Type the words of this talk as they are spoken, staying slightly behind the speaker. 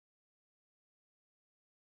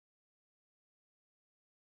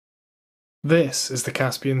This is the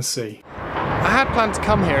Caspian Sea. I had planned to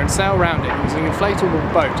come here and sail around it using an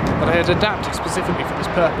inflatable boat that I had adapted specifically for this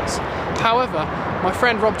purpose. However, my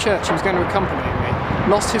friend Rob Church, who was going to accompany me,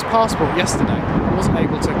 lost his passport yesterday and wasn't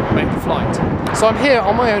able to make the flight. So I'm here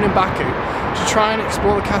on my own in Baku to try and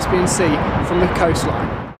explore the Caspian Sea from the coastline.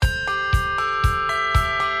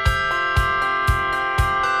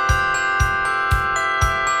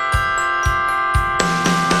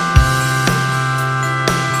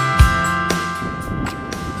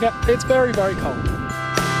 Yep, it's very, very cold.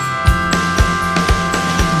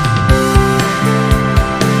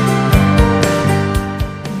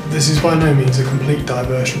 This is by no means a complete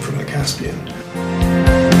diversion from the Caspian. This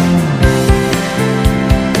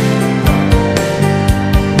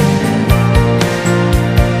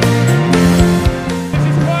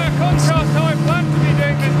is quite a contrast how I planned to be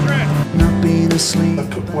doing this trip. I've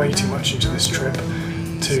put way too much into this trip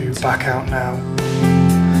to back out now.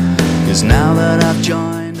 Now that I've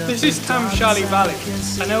joined, this is Tamshali Valley,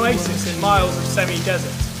 an oasis in miles of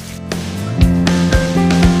semi-desert.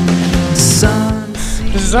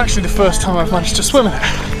 This is actually the first time I've managed to swim in it.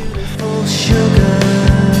 Sugar,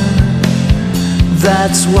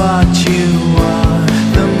 that's what you are,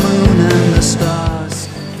 the moon and the stars.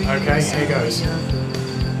 Okay, here goes.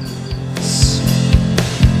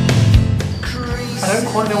 I don't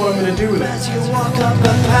quite know what I'm going to do with it. As you walk up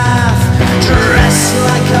a path, dressed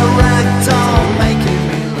like a rag doll, making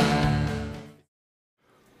me laugh.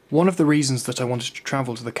 One of the reasons that I wanted to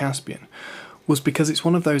travel to the Caspian was because it's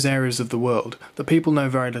one of those areas of the world that people know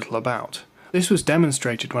very little about. This was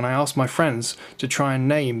demonstrated when I asked my friends to try and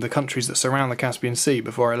name the countries that surround the Caspian Sea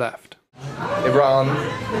before I left. Iran,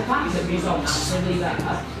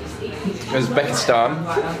 Uzbekistan,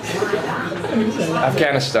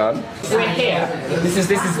 Afghanistan. So we're here. This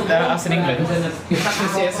is us in England. You can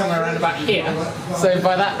see it somewhere around about here. So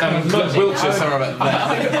by that Wiltshire, somewhere about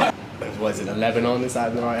there. Was it Lebanon? Is that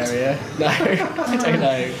in the right area? No, I don't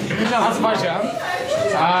know. Azerbaijan,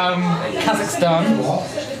 Kazakhstan,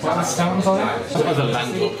 Other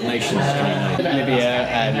landlocked nations. Libya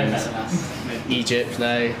and Egypt,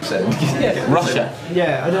 no. Russia.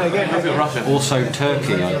 Yeah, I know, again. Russia. Also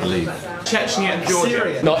Turkey, I believe. Chechnya and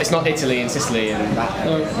Georgia. No, it's not Italy and Sicily and that.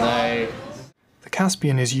 No. The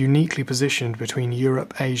Caspian is uniquely positioned between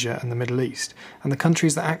Europe, Asia and the Middle East, and the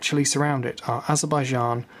countries that actually surround it are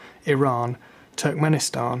Azerbaijan, Iran,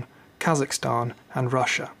 Turkmenistan, Kazakhstan and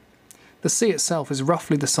Russia. The sea itself is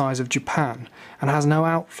roughly the size of Japan and has no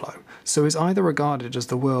outflow, so is either regarded as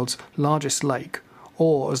the world's largest lake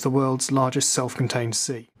or as the world's largest self-contained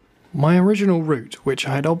sea. My original route, which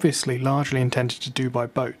I had obviously largely intended to do by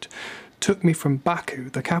boat, took me from Baku,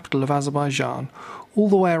 the capital of Azerbaijan, all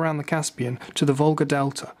the way around the Caspian to the Volga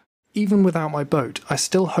Delta. Even without my boat, I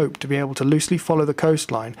still hope to be able to loosely follow the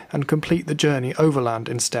coastline and complete the journey overland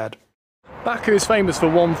instead. Baku is famous for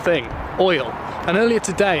one thing, oil, and earlier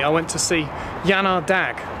today I went to see Yanar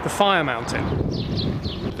Dag, the fire mountain.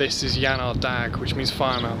 This is Yanar Dag, which means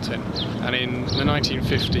fire mountain, and in the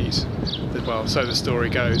 1950s, well, so the story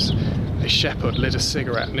goes, a shepherd lit a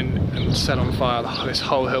cigarette and set on fire this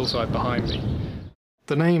whole hillside behind me.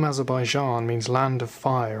 The name Azerbaijan means land of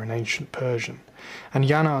fire in ancient Persian, and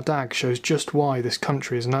Yanar Dag shows just why this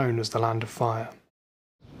country is known as the land of fire.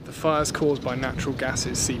 The fire is caused by natural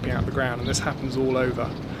gases seeping out the ground, and this happens all over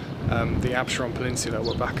the Absheron Peninsula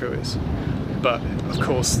where Baku is. But of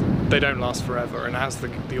course they don't last forever, and as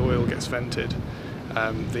the oil gets vented,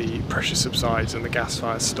 the pressure subsides and the gas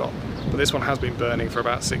fires stop. But this one has been burning for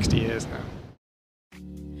about 60 years now.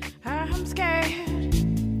 I'm scared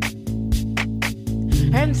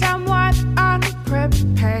and somewhat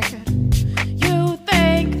unprepared. You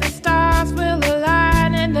think the stars will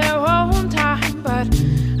align in their own time, but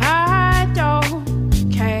I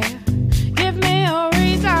don't care. Give me a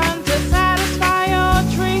reason to satisfy your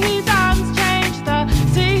treasons. Change the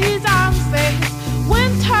seasons. This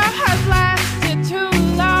winter has lasted too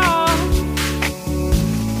long.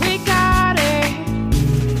 We got it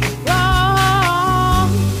wrong.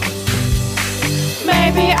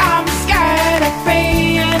 Maybe I'm scared of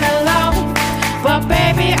being alone, but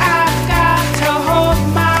baby I've got to hold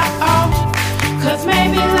my own. 'Cause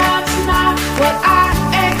maybe love's not what I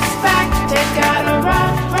expected. Gotta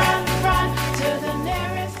run to the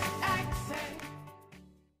nearest exit.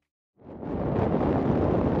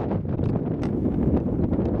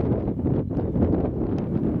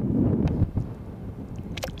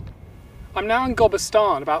 I'm now in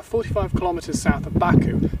Gobistan, about 45 kilometers south of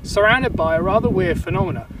Baku, surrounded by a rather weird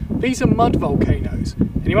phenomena. These are mud volcanoes,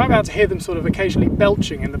 and you might be able to hear them sort of occasionally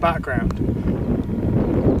belching in the background.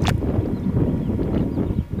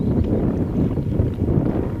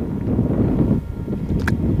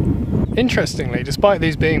 Interestingly, despite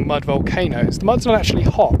these being mud volcanoes, the mud's not actually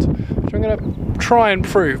hot, which I'm going to try and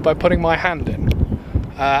prove by putting my hand in,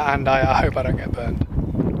 and I hope I don't get burned.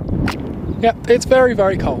 Yeah, it's very,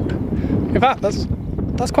 very cold. In fact, that's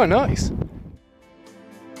quite nice.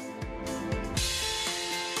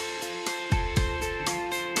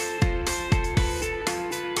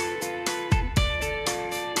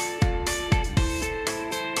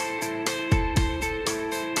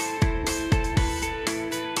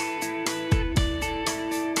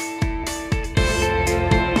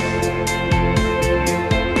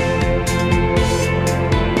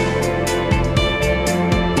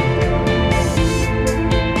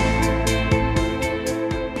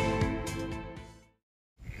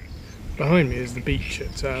 Behind me is the beach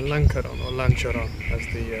at Lankaran, or Lancharan as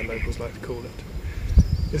the locals like to call it.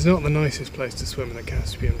 It's not the nicest place to swim in the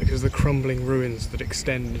Caspian because of the crumbling ruins that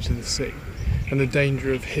extend into the sea and the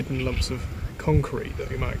danger of hidden lumps of concrete that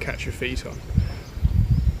you might catch your feet on.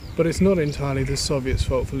 But it's not entirely the Soviets'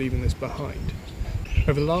 fault for leaving this behind.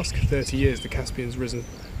 Over the last 30 years the Caspian's risen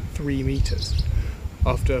 3 metres,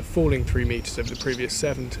 after falling 3 metres over the previous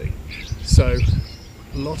 70, so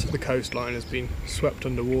a lot of the coastline has been swept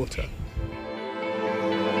underwater.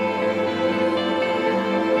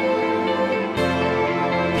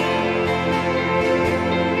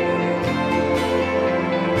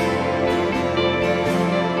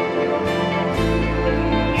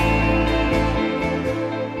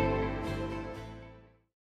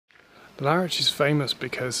 Larich is famous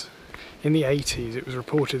because in the 80s it was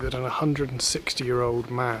reported that an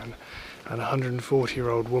 160-year-old man and a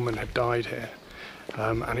 140-year-old woman had died here,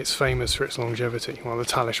 and it's famous for its longevity, well, the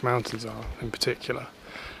Talysh Mountains are in particular.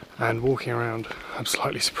 And walking around, I'm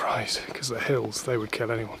slightly surprised because the hills, they would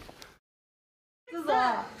kill anyone.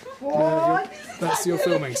 That's your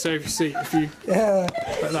filming, so if you like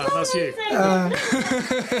that, that's you.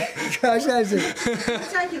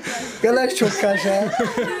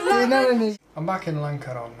 I'm back in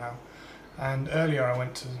Lankaran now, and earlier I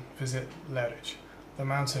went to visit Larich, the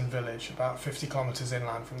mountain village about 50 kilometres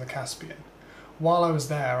inland from the Caspian. While I was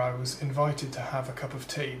there, I was invited to have a cup of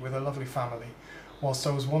tea with a lovely family whilst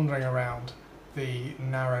I was wandering around the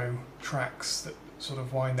narrow tracks that sort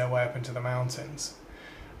of wind their way up into the mountains.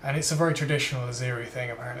 And it's a very traditional Azeri thing,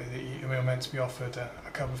 apparently, that we were meant to be offered a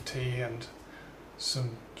cup of tea and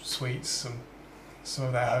some sweets, some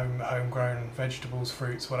of their homegrown vegetables,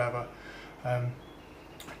 fruits, whatever.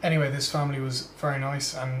 Anyway, this family was very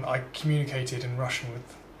nice, and I communicated in Russian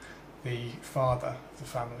with the father of the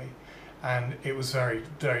family, and it was very,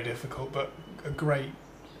 very difficult, but a great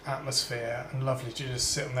atmosphere and lovely to just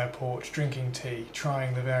sit on their porch, drinking tea,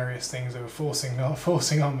 trying the various things they were forcing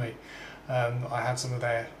on me. I had some of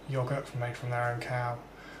their yogurt made from their own cow.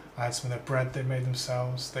 I had some of their bread they'd made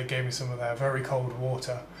themselves. They gave me some of their very cold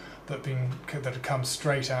water that had come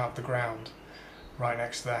straight out of the ground right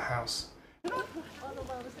next to their house.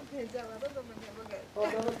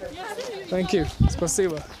 Thank you.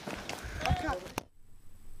 Spasibo.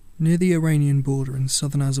 Near the Iranian border in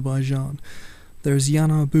southern Azerbaijan, there is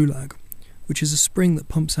Yanar Bulag, which is a spring that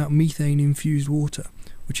pumps out methane-infused water,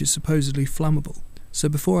 which is supposedly flammable. So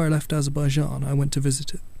before I left Azerbaijan, I went to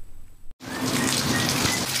visit it. I'm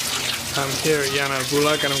here at Yanar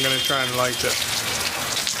Bulag and I'm going to try and light it.